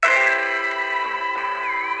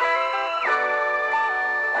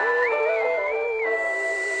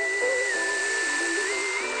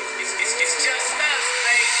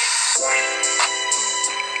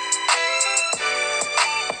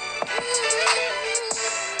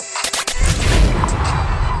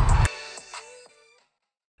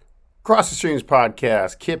Cross the Streams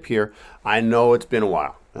podcast, Kip here. I know it's been a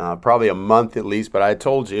while, probably a month at least, but I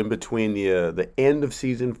told you in between the end of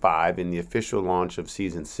season 5 and the official launch of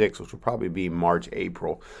season 6, which will probably be March,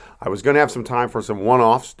 April, I was going to have some time for some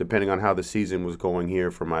one-offs, depending on how the season was going here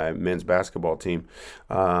for my men's basketball team.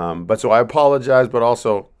 But so I apologize, but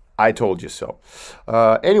also I told you so.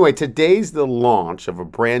 Anyway, today's the launch of a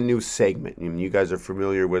brand new segment. And you guys are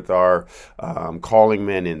familiar with our Calling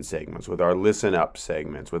Men In segments, with our Listen Up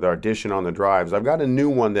segments, with our Dishing on the Drives. I've got a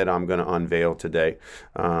new one that I'm going to unveil today.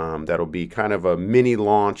 That'll be kind of a mini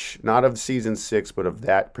launch, not of season 6, but of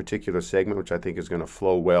that particular segment, which I think is going to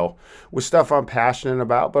flow well with stuff I'm passionate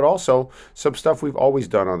about, but also some stuff we've always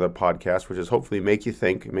done on the podcast, which is hopefully make you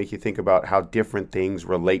think about how different things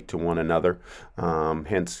relate to one another.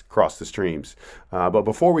 Hence, Cross the Streams. But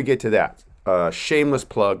before we get to that, shameless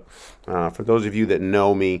plug. For those of you that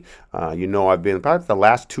know me, you know I've been about the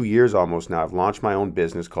last 2 years almost now. I've launched my own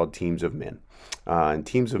business called Teams of Men. And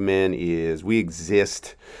Teams of Men we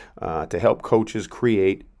exist to help coaches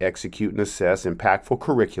create, execute, and assess impactful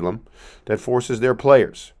curriculum that forces their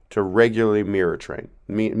players to regularly mirror train.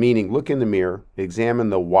 Meaning, look in the mirror, examine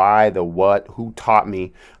the why, the what, who taught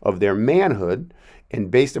me of their manhood. And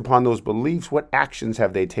based upon those beliefs, what actions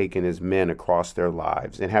have they taken as men across their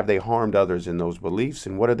lives? And have they harmed others in those beliefs?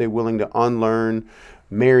 And what are they willing to unlearn,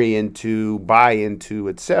 marry into, buy into,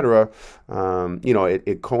 etc.?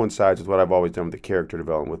 It coincides with what I've always done with the character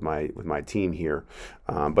development with my team here.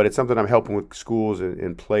 But it's something I'm helping with schools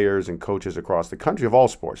and players and coaches across the country of all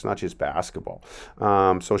sports, not just basketball.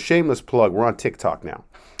 So shameless plug, we're on TikTok now.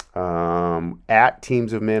 At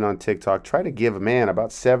Teams of Men on TikTok. Try to give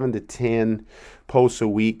about 7 to 10 posts a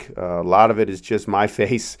week. A lot of it is just my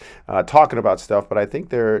face talking about stuff, but I think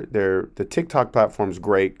the TikTok platform is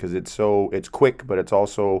great because it's quick, but it's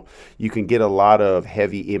also you can get a lot of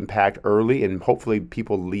heavy impact early, and hopefully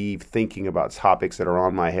people leave thinking about topics that are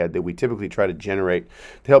on my head that we typically try to generate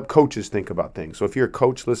to help coaches think about things. So if you're a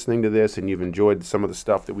coach listening to this and you've enjoyed some of the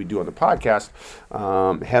stuff that we do on the podcast,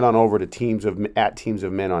 head on over to at Teams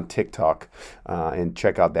of Men on TikTok and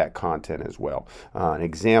check out that content as well. An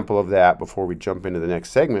example of that before we jump into the next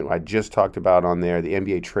segment, I just talked about on there the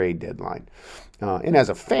NBA trade deadline. And as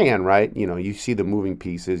a fan, right, you see the moving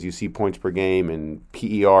pieces, you see points per game and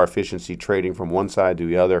PER efficiency trading from one side to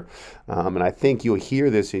the other. And I think you'll hear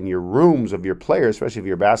this in your rooms of your players, especially if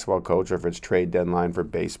you're a basketball coach or if it's trade deadline for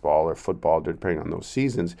baseball or football, depending on those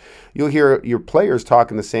seasons. You'll hear your players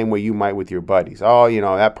talking the same way you might with your buddies. Oh,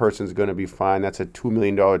 that person's going to be fine. That's a $2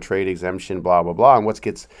 million trade exemption, blah, blah, blah. And what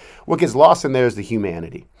gets lost in there is the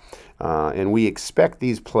humanity. And we expect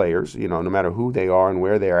these players, no matter who they are and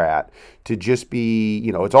where they're at, to just be,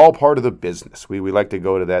 it's all part of the business. We like to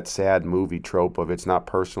go to that sad movie trope of it's not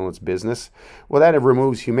personal, it's business. Well, that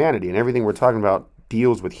removes humanity, and everything we're talking about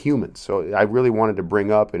deals with humans. So I really wanted to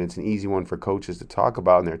bring up, and it's an easy one for coaches to talk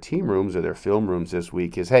about in their team rooms or their film rooms this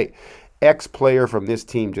week, is, hey, X player from this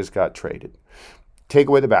team just got traded. Take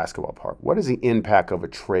away the basketball part. What is the impact of a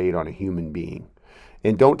trade on a human being?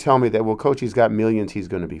 And don't tell me that, well, coach, he's got millions, he's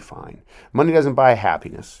going to be fine. Money doesn't buy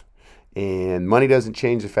happiness. And money doesn't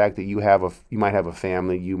change the fact that you might have a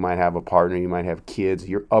family, you might have a partner, you might have kids,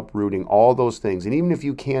 you're uprooting all those things. And even if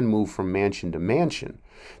you can move from mansion to mansion,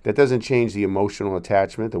 that doesn't change the emotional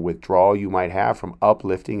attachment, the withdrawal you might have from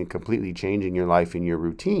uplifting and completely changing your life and your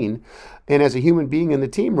routine. And as a human being in the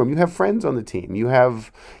team room, you have friends on the team. You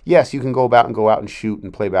can go out and shoot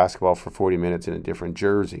and play basketball for 40 minutes in a different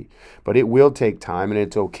jersey. But it will take time, and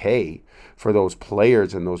it's okay for those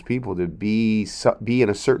players and those people to be in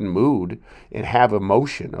a certain mood and have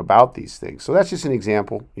emotion about these things. So that's just an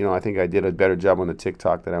example. I think I did a better job on the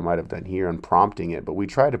TikTok than I might have done here on prompting it. But we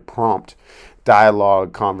try to prompt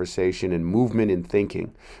dialogue, conversation, and movement and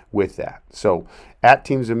thinking with that. So at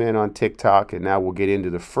Teams of Men on TikTok, and now we'll get into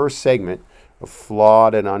the first segment of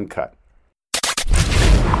Flawed and Uncut.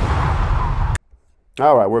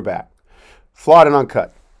 All right, we're back. Flawed and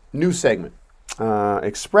Uncut. New segment.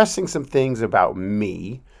 Expressing some things about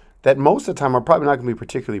me that most of the time I'm probably not going to be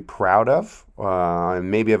particularly proud of.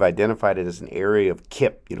 And maybe I've identified it as an area of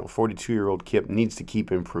Kip. 42-year-old Kip needs to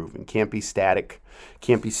keep improving. Can't be static,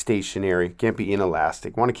 can't be stationary, can't be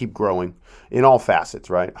inelastic. Want to keep growing in all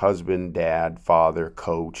facets, right? Husband, dad, father,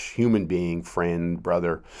 coach, human being, friend,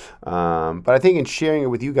 brother. But I think in sharing it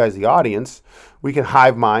with you guys, the audience, we can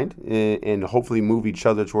hive mind and hopefully move each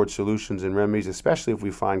other towards solutions and remedies, especially if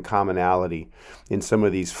we find commonality in some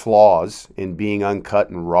of these flaws in being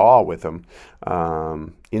uncut and raw with them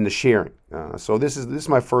in the sharing. So this is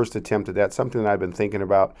my first attempt at that, something that I've been thinking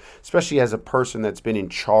about, especially as a person that's been in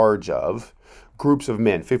charge of groups of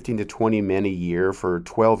men, 15 to 20 men a year for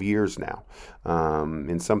 12 years now.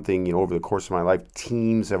 And something, over the course of my life,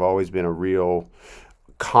 teams have always been a real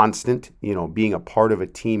constant, being a part of a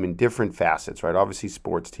team in different facets, right? Obviously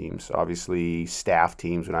sports teams, obviously staff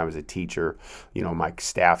teams. When I was a teacher, my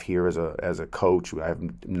staff here as a coach, I have a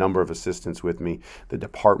number of assistants with me, the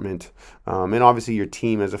department, and obviously your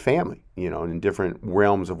team as a family, in different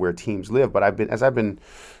realms of where teams live. But as I've been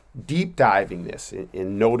deep diving this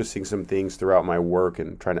and noticing some things throughout my work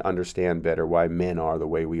and trying to understand better why men are the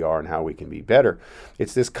way we are and how we can be better,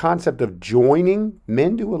 it's this concept of joining.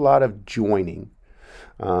 Men do a lot of joining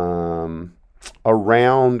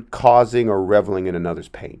around causing or reveling in another's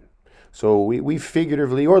pain. So we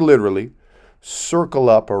figuratively or literally circle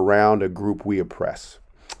up around a group we oppress.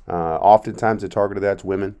 Oftentimes the target of that's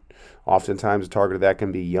women. Oftentimes the target of that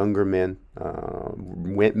can be younger men,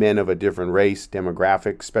 men of a different race,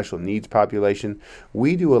 demographic, special needs population.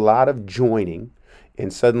 We do a lot of joining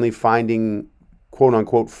and suddenly finding quote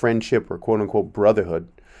unquote friendship or quote unquote brotherhood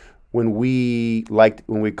when we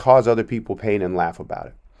cause other people pain and laugh about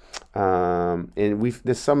it. And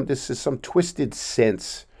this is some twisted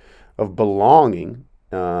sense of belonging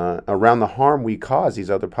around the harm we cause these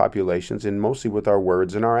other populations, and mostly with our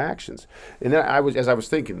words and our actions. And then as I was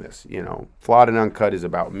thinking this, Flawed and Uncut is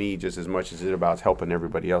about me just as much as it's about helping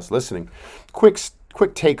everybody else listening.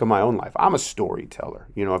 Quick take on my own life. I'm a storyteller.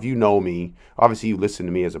 If you know me, obviously you listen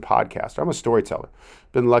to me as a podcaster. I'm a storyteller.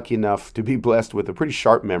 Been lucky enough to be blessed with a pretty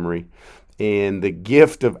sharp memory and the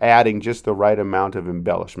gift of adding just the right amount of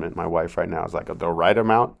embellishment. My wife right now is like, the right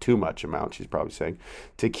amount, too much amount, she's probably saying,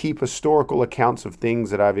 to keep historical accounts of things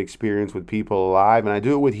that I've experienced with people alive. And I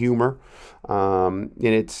do it with humor. And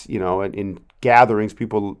it's, in gatherings,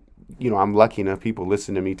 people, I'm lucky enough people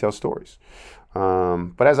listen to me tell stories.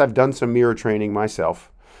 But as I've done some mirror training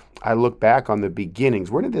myself, I look back on the beginnings.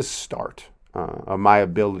 Where did this start? Of my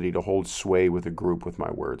ability to hold sway with a group with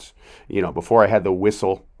my words. Before I had the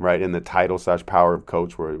whistle, right, in the title / power of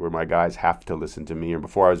coach where my guys have to listen to me, or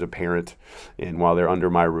before I was a parent and while they're under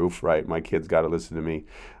my roof, right, my kids got to listen to me.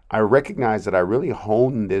 I recognized that I really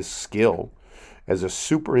honed this skill as a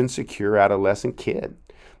super insecure adolescent kid.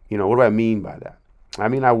 What do I mean by that? I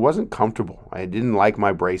mean, I wasn't comfortable. I didn't like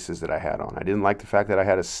my braces that I had on. I didn't like the fact that I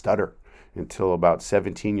had a stutter until about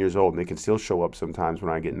 17 years old, and they can still show up sometimes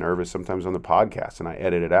when I get nervous, sometimes on the podcast, and I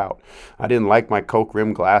edit it out. I didn't like my Coke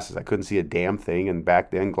rim glasses. I couldn't see a damn thing, and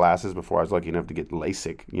back then glasses, before I was lucky enough to get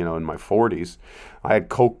LASIK, in my 40s, I had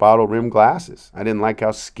Coke bottle rim glasses. I didn't like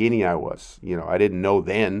how skinny I was. I didn't know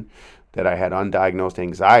then that I had undiagnosed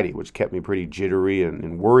anxiety, which kept me pretty jittery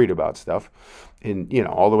and worried about stuff. And,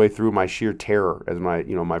 all the way through my sheer terror as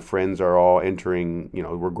my friends are all entering,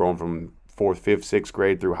 we're growing from 4th, 5th, 6th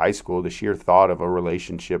grade through high school. The sheer thought of a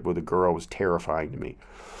relationship with a girl was terrifying to me.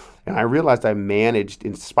 And I realized I managed,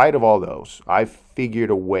 in spite of all those, I figured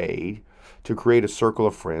a way to create a circle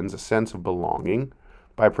of friends, a sense of belonging,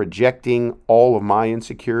 by projecting all of my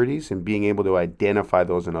insecurities and being able to identify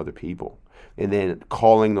those in other people. And then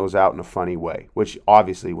calling those out in a funny way, which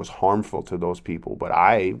obviously was harmful to those people. But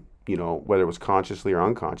I, whether it was consciously or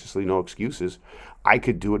unconsciously, no excuses, I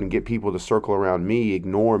could do it and get people to circle around me,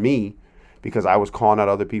 ignore me, because I was calling out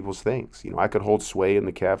other people's things. I could hold sway in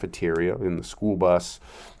the cafeteria, in the school bus,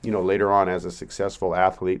 later on as a successful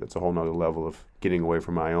athlete. That's a whole nother level of getting away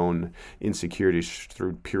from my own insecurities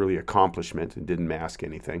through purely accomplishment and didn't mask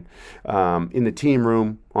anything. In the team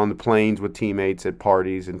room, on the planes with teammates, at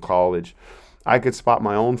parties, in college, I could spot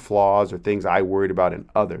my own flaws or things I worried about in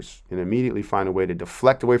others and immediately find a way to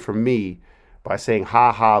deflect away from me by saying,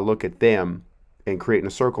 ha ha, look at them, and creating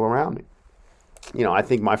a circle around me. I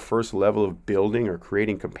think my first level of building or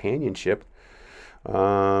creating companionship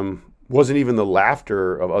wasn't even the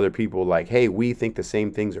laughter of other people like, hey, we think the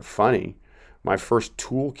same things are funny. My first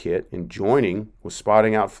toolkit in joining was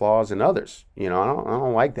spotting out flaws in others. I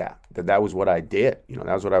don't like that was what I did.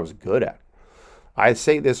 That was what I was good at. I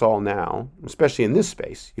say this all now, especially in this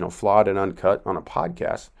space, Flawed and Uncut on a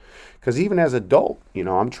podcast, because even as an adult,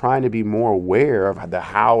 I'm trying to be more aware of the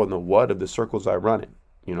how and the what of the circles I run in.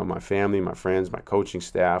 My family, my friends, my coaching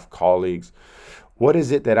staff, colleagues. What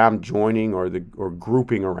is it that I'm joining or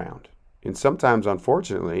grouping around? And sometimes,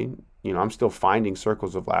 unfortunately, I'm still finding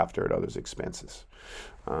circles of laughter at others' expenses.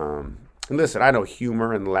 And listen, I know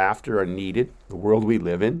humor and laughter are needed. The world we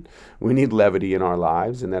live in, we need levity in our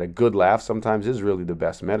lives, and that a good laugh sometimes is really the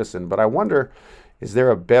best medicine. But I wonder, is there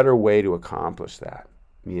a better way to accomplish that?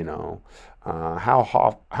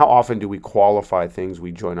 How often do we qualify things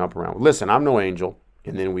we join up around? Listen, I'm no angel.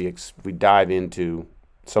 And then we dive into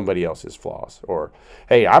somebody else's flaws. Or,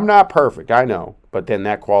 hey, I'm not perfect, I know, but then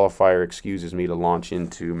that qualifier excuses me to launch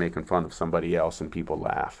into making fun of somebody else and people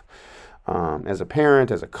laugh. As a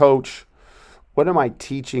parent, as a coach, what am I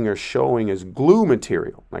teaching or showing as glue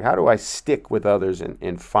material? Like, how do I stick with others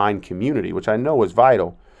and find community, which I know is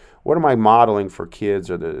vital? What am I modeling for kids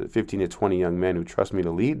or the 15 to 20 young men who trust me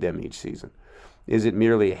to lead them each season? Is it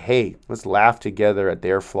merely, hey, let's laugh together at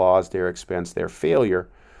their flaws, their expense, their failure?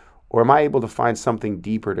 Or am I able to find something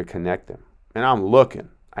deeper to connect them? And I'm looking.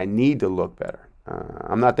 I need to look better.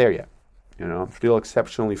 I'm not there yet. I'm still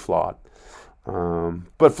exceptionally flawed.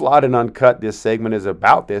 But Flawed and Uncut, this segment is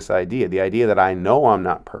about this idea, the idea that I know I'm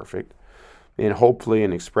not perfect. And hopefully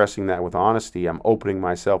in expressing that with honesty, I'm opening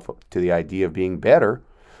myself up to the idea of being better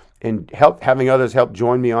and having others help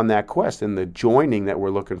join me on that quest. And the joining that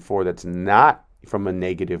we're looking for that's not from a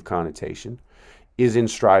negative connotation is in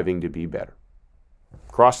striving to be better.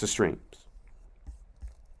 Cross the streams.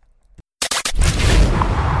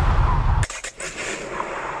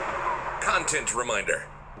 Content reminder.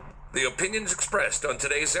 The opinions expressed on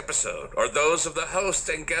today's episode are those of the host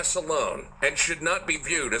and guests alone and should not be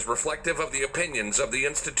viewed as reflective of the opinions of the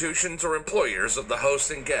institutions or employers of the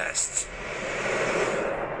host and guests.